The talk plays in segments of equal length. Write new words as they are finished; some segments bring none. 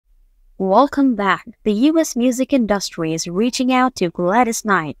Welcome back. The U.S. music industry is reaching out to Gladys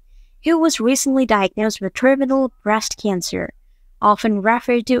Knight, who was recently diagnosed with terminal breast cancer. Often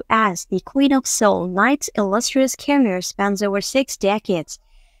referred to as the Queen of Soul, Knight's illustrious career spans over 6 decades.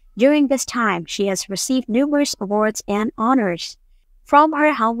 During this time, she has received numerous awards and honors. From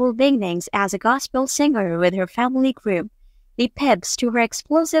her humble beginnings as a gospel singer with her family group, the Pips, to her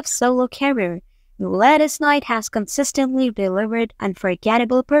explosive solo career, Gladys Knight has consistently delivered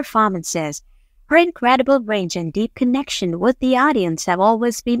unforgettable performances. Her incredible range and deep connection with the audience have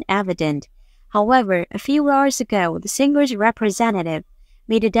always been evident. However, a few hours ago, the singer's representative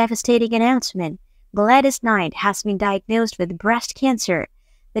made a devastating announcement. Gladys Knight has been diagnosed with breast cancer.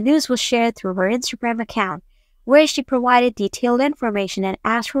 The news was shared through her Instagram account, where she provided detailed information and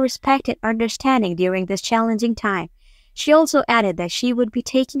asked for respect and understanding during this challenging time. She also added that she would be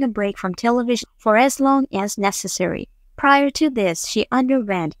taking a break from television for as long as necessary. Prior to this, she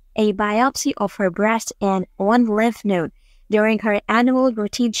underwent a biopsy of her breast and one lymph node during her annual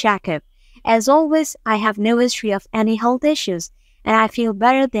routine checkup. As always, I have no history of any health issues, and I feel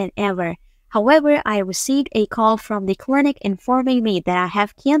better than ever. However, I received a call from the clinic informing me that I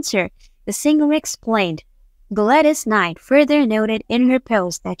have cancer, the singer explained. Gladys Knight further noted in her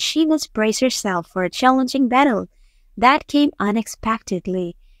post that she must brace herself for a challenging battle that came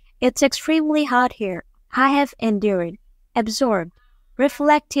unexpectedly. It's extremely hot here. I have endured, absorbed,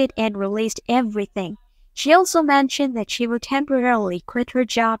 reflected, and released everything. She also mentioned that she will temporarily quit her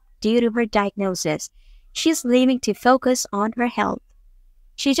job due to her diagnosis. She's leaving to focus on her health.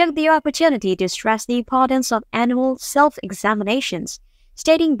 She took the opportunity to stress the importance of annual self-examinations,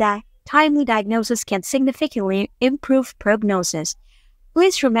 stating that timely diagnosis can significantly improve prognosis.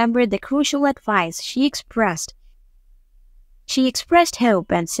 Please remember the crucial advice she expressed. She expressed hope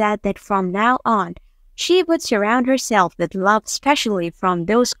and said that from now on, she would surround herself with love, especially from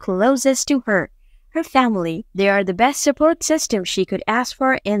those closest to her, her family. They are the best support system she could ask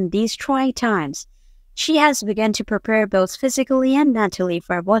for in these trying times. She has begun to prepare both physically and mentally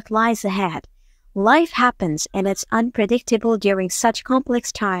for what lies ahead. Life happens and it's unpredictable during such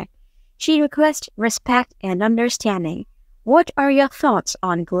complex time. She requests respect and understanding. What are your thoughts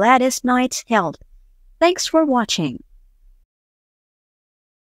on Gladys Knight's health? Thanks for watching.